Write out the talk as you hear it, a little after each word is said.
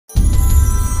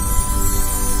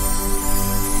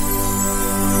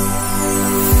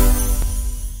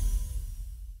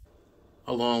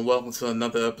Hello and welcome to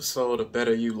another episode of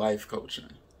Better You Life Coaching.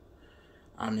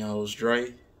 I'm your host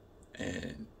Dre,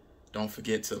 and don't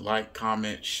forget to like,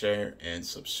 comment, share, and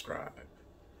subscribe.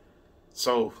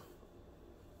 So,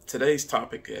 today's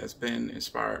topic has been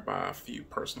inspired by a few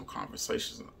personal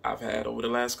conversations I've had over the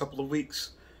last couple of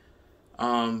weeks.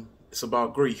 It's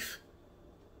about grief.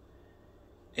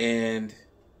 And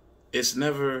it's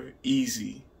never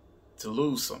easy to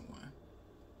lose someone.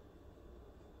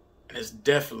 And it's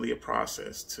definitely a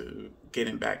process to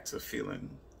getting back to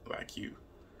feeling like you.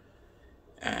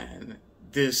 And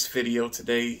this video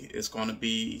today is going to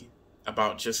be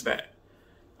about just that.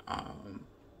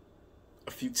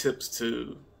 A few tips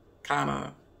to kind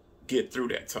of get through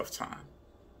that tough time.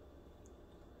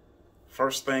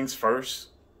 First things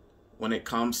first, when it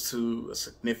comes to a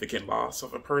significant loss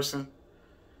of a person,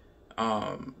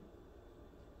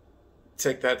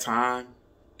 take that time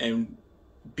and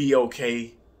be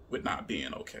okay with not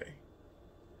being okay.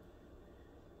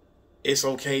 It's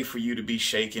okay for you to be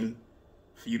shaken,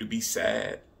 for you to be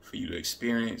sad, for you to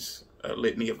experience a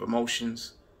litany of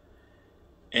emotions.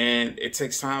 And it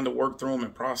takes time to work through them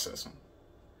and process them.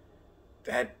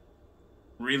 That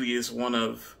really is one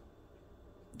of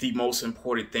the most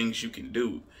important things you can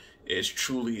do, is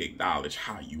truly acknowledge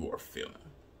how you are feeling.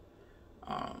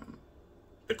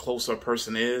 The closer a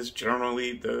person is,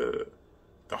 generally the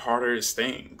harder it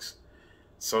stings.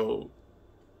 So,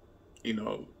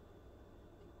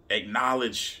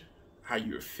 acknowledge how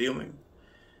you're feeling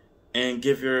and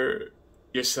give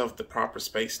yourself the proper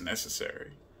space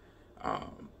necessary.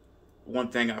 One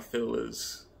thing I feel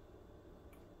has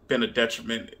been a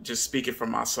detriment, just speaking for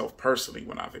myself personally,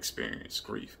 when I've experienced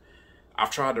grief, I've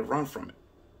tried to run from it.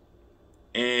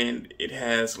 And it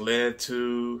has led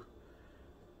to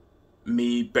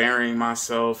me burying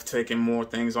myself, taking more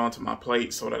things onto my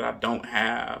plate so that I don't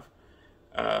have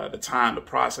the time to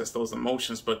process those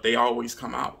emotions, but they always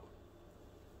come out.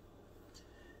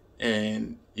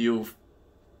 And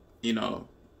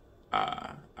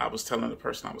I was telling the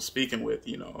person I was speaking with,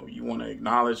 you want to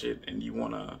acknowledge it and you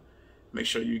want to make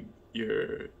sure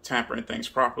you're tampering things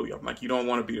properly. I'm like, you don't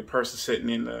want to be the person sitting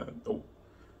in the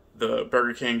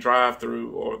Burger King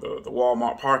drive-thru or the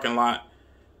Walmart parking lot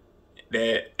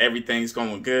that everything's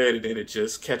going good and then it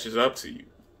just catches up to you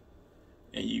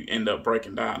and you end up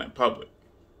breaking down in public.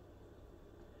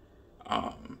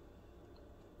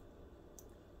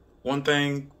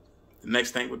 The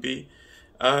next thing would be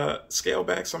scale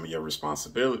back some of your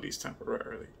responsibilities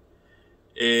temporarily.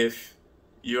 If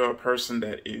you're a person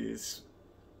that is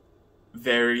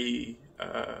very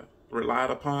relied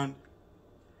upon,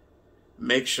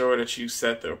 make sure that you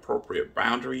set the appropriate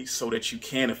boundaries so that you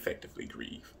can effectively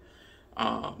grieve.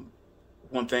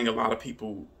 One thing a lot of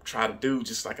people try to do,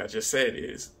 just like I just said,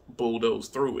 is bulldoze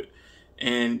through it.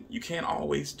 And you can't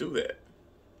always do that.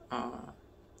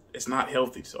 It's not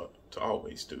healthy to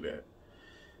always do that.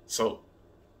 So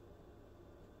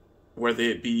whether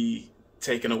it be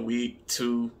taking a week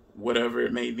to whatever you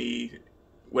may need,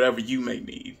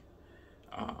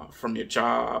 from your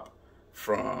job,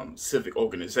 from civic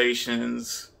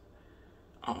organizations,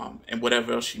 and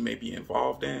whatever else you may be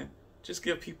involved in, just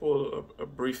give people a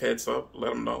brief heads up, let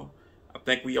them know. I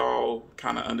think we all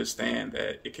kind of understand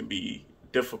that it can be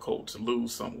difficult to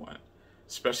lose someone,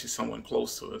 especially someone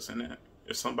close to us, and that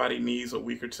if somebody needs a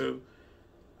week or two,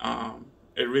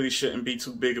 it really shouldn't be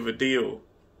too big of a deal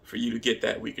for you to get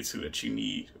that week or two that you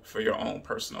need for your own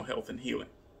personal health and healing.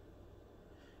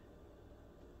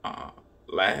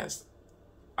 Last,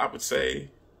 I would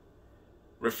say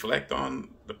reflect on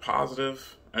the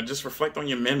positive and just reflect on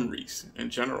your memories in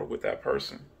general with that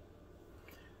person.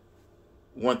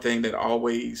 One thing that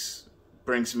always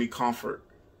brings me comfort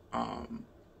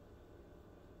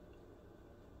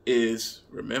is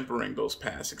remembering those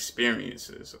past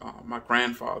experiences. My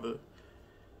grandfather,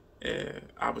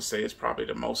 I would say, is probably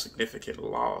the most significant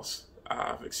loss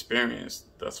I've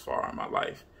experienced thus far in my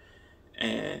life.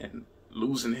 And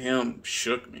losing him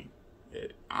shook me.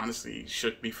 It honestly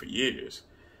shook me for years.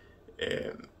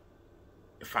 And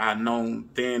if I had known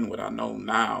then what I know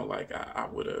now, like I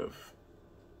would have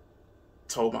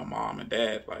told my mom and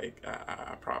dad, like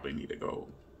I probably need to go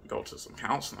to some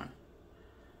counseling.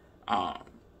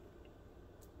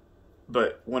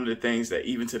 But one of the things that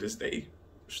even to this day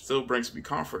still brings me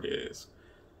comfort is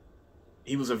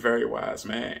he was a very wise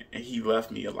man, and he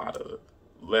left me a lot of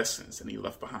lessons, and he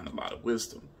left behind a lot of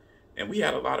wisdom. And we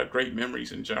had a lot of great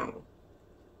memories in general.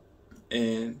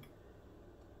 And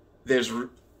there's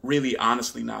really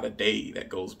honestly not a day that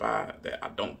goes by that I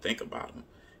don't think about him.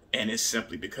 And it's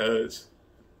simply because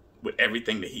with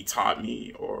everything that he taught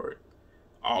me, or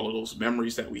all of those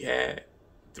memories that we had,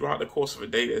 throughout the course of a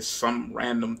day, there's some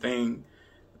random thing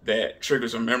that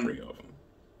triggers a memory of them.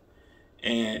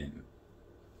 And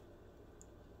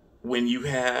when you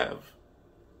have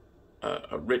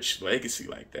a rich legacy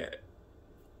like that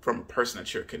from a person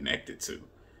that you're connected to,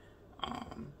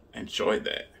 enjoy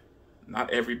that.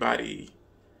 Not everybody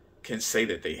can say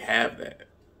that they have that.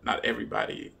 Not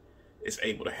everybody is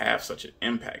able to have such an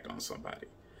impact on somebody.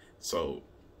 So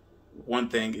one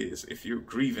thing is, if you're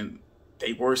grieving,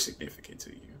 they were significant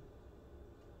to you.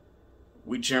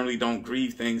 We generally don't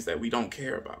grieve things that we don't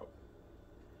care about.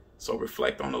 So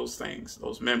reflect on those things,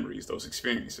 those memories, those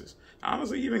experiences.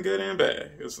 Honestly, even good and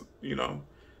bad. Because, you know,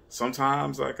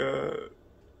 sometimes like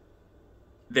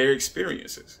they're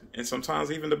experiences. And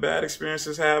sometimes even the bad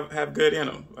experiences have good in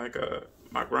them. Like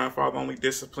my grandfather only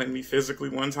disciplined me physically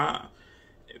one time.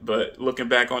 But looking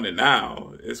back on it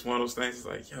now, it's one of those things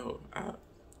like, yo,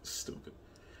 stupid.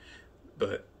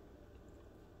 But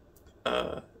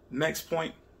next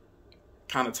point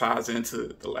kind of ties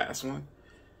into the last one.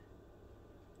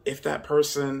 If that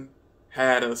person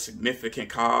had a significant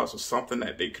cause or something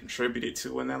that they contributed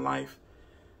to in their life,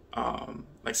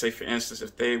 like say for instance,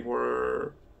 if they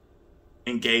were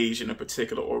engaged in a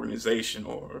particular organization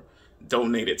or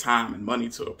donated time and money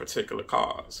to a particular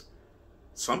cause,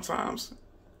 sometimes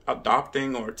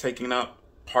adopting or taking up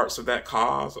parts of that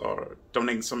cause or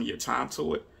donating some of your time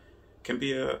to it can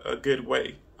be a good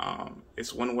way.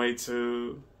 It's one way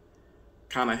to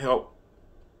kind of help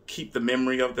keep the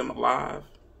memory of them alive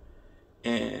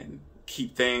and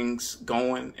keep things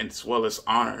going, and as well as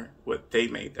honor what they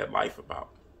made their life about.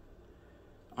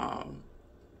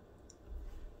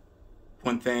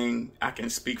 One thing I can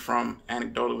speak from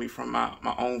anecdotally from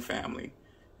my own family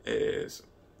is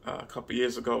a couple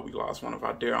years ago, we lost one of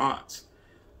our dear aunts,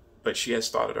 but she had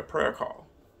started a prayer call.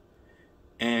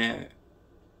 And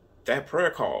that prayer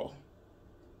call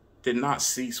did not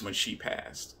cease when she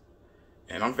passed.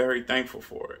 And I'm very thankful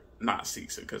for it not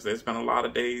ceasing, because there's been a lot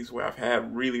of days where I've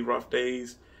had really rough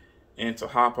days, and to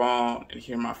hop on and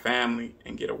hear my family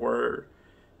and get a word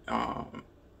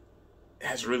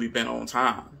has really been on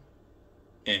time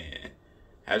and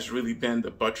has really been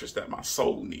the buttress that my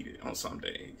soul needed on some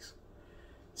days.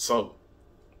 So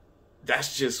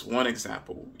that's just one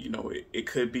example. You know, it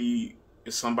could be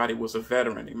if somebody was a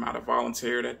veteran, they might have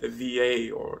volunteered at the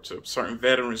VA or to certain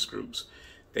veterans groups.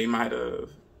 They might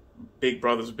have big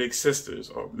brothers, big sisters,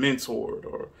 or mentored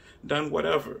or done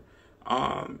whatever.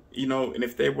 You know, and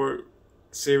if they were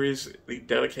seriously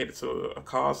dedicated to a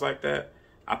cause like that,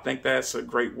 I think that's a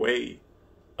great way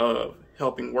of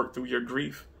helping work through your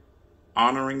grief,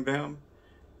 honoring them,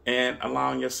 and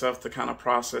allowing yourself to kind of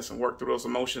process and work through those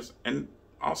emotions. And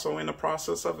also in the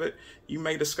process of it, you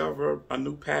may discover a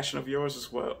new passion of yours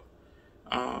as well.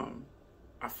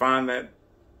 I find that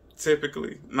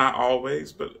typically, not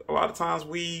always, but a lot of times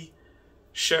we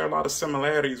share a lot of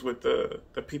similarities with the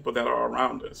people that are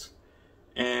around us.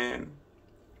 And,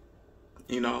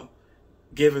 you know,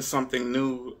 giving something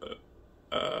new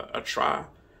a try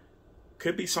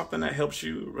could be something that helps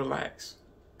you relax.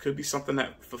 Could be something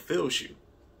that fulfills you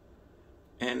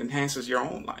and enhances your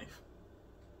own life.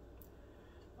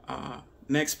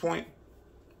 Next point,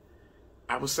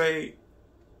 I would say,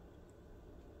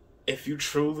 if you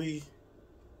truly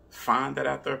find that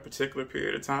after a particular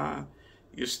period of time,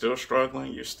 you're still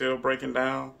struggling, you're still breaking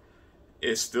down,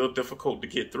 it's still difficult to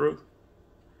get through.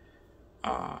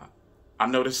 I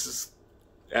know this is,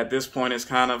 at this point, it's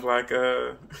kind of like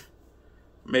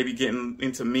maybe getting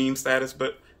into meme status,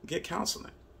 but get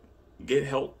counseling, get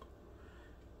help.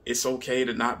 It's okay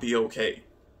to not be okay.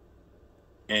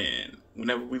 And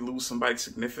whenever we lose somebody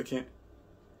significant,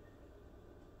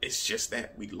 it's just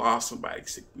that we lost somebody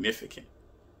significant,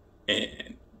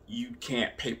 and you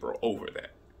can't paper over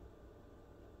that.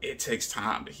 It takes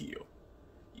time to heal.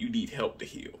 You need help to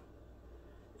heal.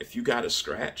 If you got a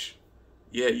scratch,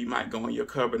 yeah, you might go in your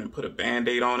cupboard and put a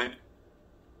Band-Aid on it.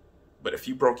 But if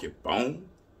you broke your bone,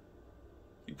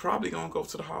 you're probably going to go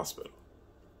to the hospital.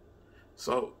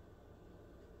 So,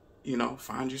 you know,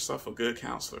 find yourself a good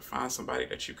counselor. Find somebody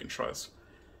that you can trust,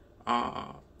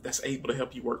 that's able to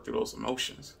help you work through those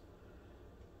emotions.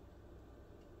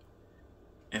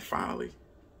 And finally,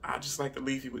 I'd just like to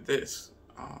leave you with this.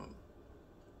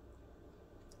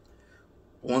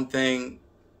 One thing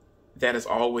that has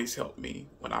always helped me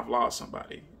when I've lost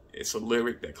somebody, it's a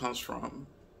lyric that comes from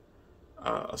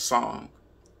a song.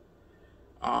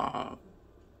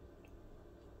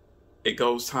 It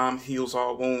goes, time heals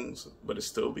all wounds, but it's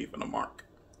still leaving a mark.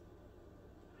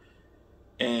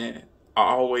 And I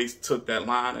always took that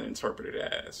line and interpreted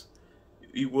it as,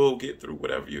 you will get through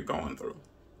whatever you're going through,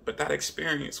 but that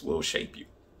experience will shape you.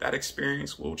 That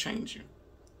experience will change you.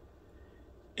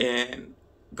 And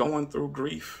going through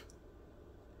grief,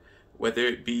 whether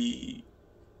it be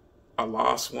a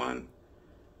lost one,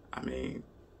 I mean,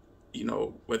 you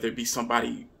know, whether it be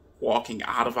somebody walking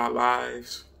out of our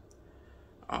lives,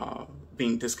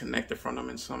 being disconnected from them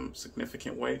in some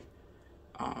significant way,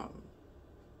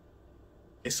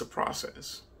 it's a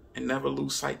process. And never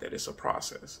lose sight that it's a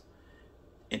process.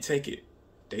 And take it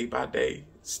day by day,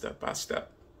 step by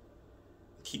step.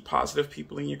 Keep positive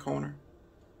people in your corner.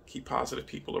 Keep positive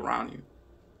people around you.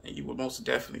 And you will most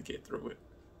definitely get through it.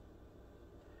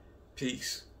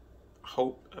 Peace. I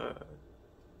hope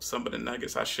some of the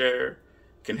nuggets I share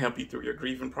can help you through your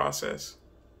grieving process.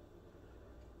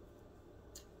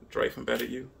 Dre from Better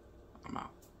You, I'm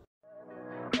out.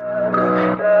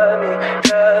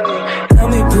 Tell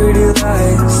me pretty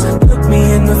lies, look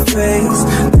me in the face,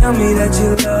 tell me that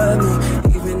you love me.